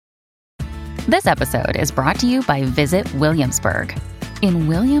This episode is brought to you by Visit Williamsburg. In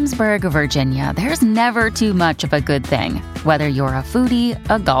Williamsburg, Virginia, there's never too much of a good thing. Whether you're a foodie,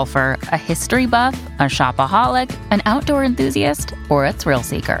 a golfer, a history buff, a shopaholic, an outdoor enthusiast, or a thrill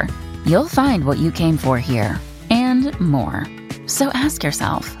seeker, you'll find what you came for here and more. So ask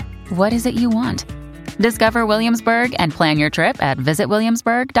yourself, what is it you want? Discover Williamsburg and plan your trip at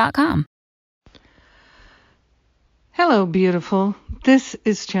visitwilliamsburg.com. Hello, beautiful. This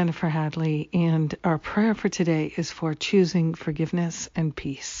is Jennifer Hadley, and our prayer for today is for choosing forgiveness and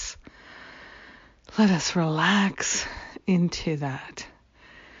peace. Let us relax into that.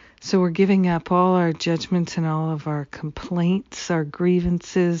 So we're giving up all our judgments and all of our complaints, our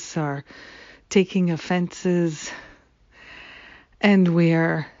grievances, our taking offenses, and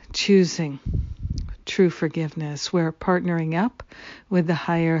we're choosing true forgiveness. We're partnering up with the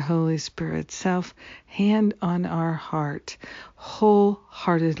higher Holy Spirit self, hand on our heart,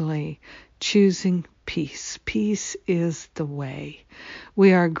 wholeheartedly choosing peace. Peace is the way.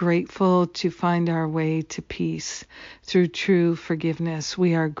 We are grateful to find our way to peace through true forgiveness.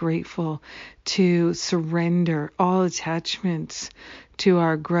 We are grateful to surrender all attachments to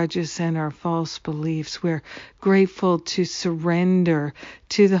our grudges and our false beliefs. We're grateful to surrender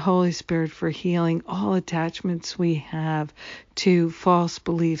to the Holy Spirit for healing all attachments we have to false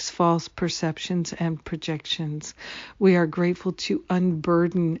beliefs, false perceptions, and projections. We are grateful to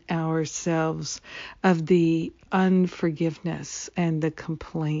unburden ourselves of the unforgiveness and the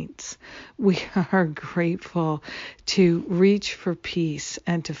complaints. We are grateful to reach for peace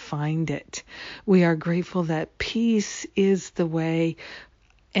and to find it. We are grateful that peace is the way,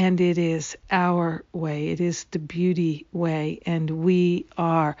 and it is our way. It is the beauty way, and we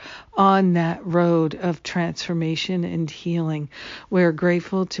are on that road of transformation and healing. We're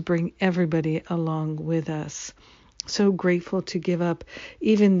grateful to bring everybody along with us. So grateful to give up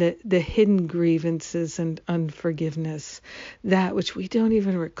even the hidden grievances and unforgiveness, that which we don't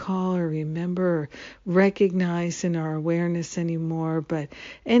even recall or remember or recognize in our awareness anymore, but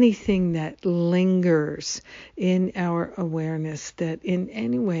anything that lingers in our awareness that in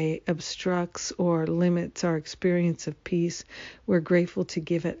any way obstructs or limits our experience of peace, we're grateful to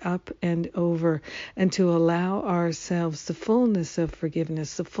give it up and over and to allow ourselves the fullness of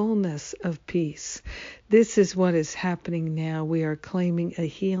forgiveness, the fullness of peace. This is what is happening now. We are claiming a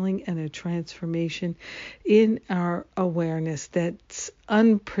healing and a transformation in our awareness that's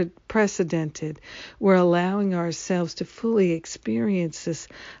unprecedented. We're allowing ourselves to fully experience this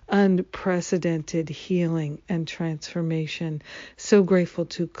unprecedented healing and transformation. So grateful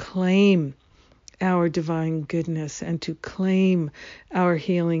to claim our divine goodness and to claim our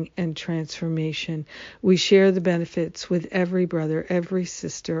healing and transformation. We share the benefits with every brother, every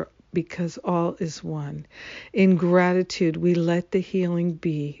sister, because all is one. In gratitude, we let the healing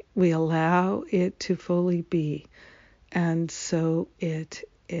be. We allow it to fully be. And so it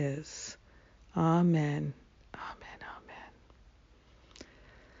is. Amen.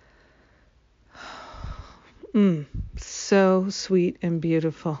 Amen. So sweet and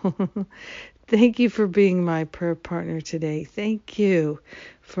beautiful. Thank you for being my prayer partner today. Thank you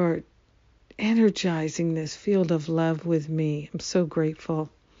for energizing this field of love with me. I'm so grateful.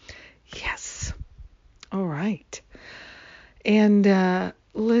 Yes. All right. And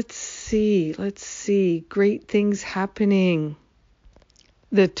let's see. Great things happening.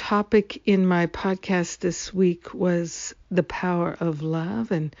 The topic in my podcast this week was the power of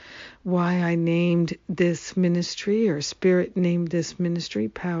love and why I named this ministry, or Spirit named this ministry,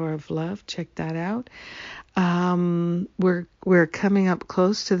 Power of Love. Check that out. We're coming up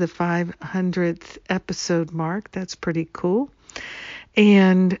close to the 500th episode mark. That's pretty cool.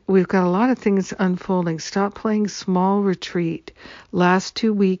 And we've got a lot of things unfolding. Stop Playing Small Retreat, last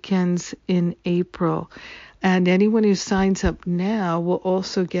 2 weekends in April. And anyone who signs up now will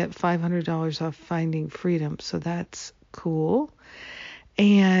also get $500 off Finding Freedom. So that's cool.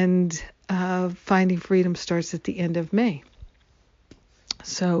 And Finding Freedom starts at the end of May.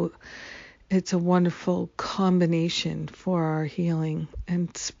 So it's a wonderful combination for our healing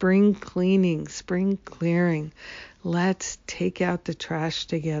and spring cleaning, spring clearing. Let's take out the trash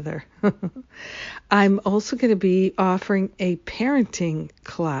together. I'm also going to be offering a parenting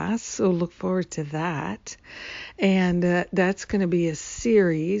class, so look forward to that. And that's going to be a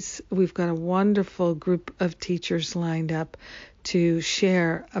series. We've got a wonderful group of teachers lined up to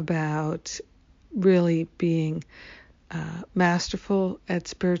share about really being masterful at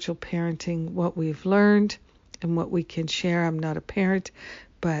spiritual parenting, what we've learned and what we can share. I'm not a parent,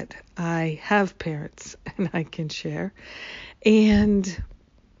 but I have parents and I can share. And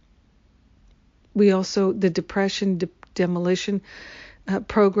we also, the depression demolition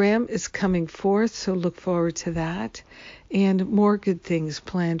program is coming forth, so look forward to that. And more good things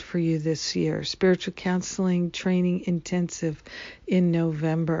planned for you this year. Spiritual counseling training intensive in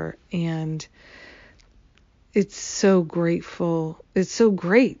November. And it's so grateful. It's so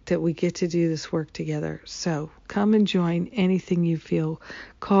great that we get to do this work together. So come and join anything you feel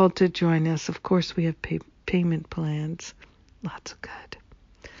called to join us. Of course, we have payment plans. Lots of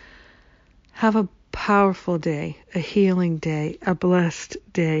good. Have a powerful day, a healing day, a blessed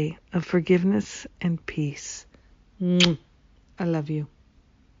day of forgiveness and peace. I love you.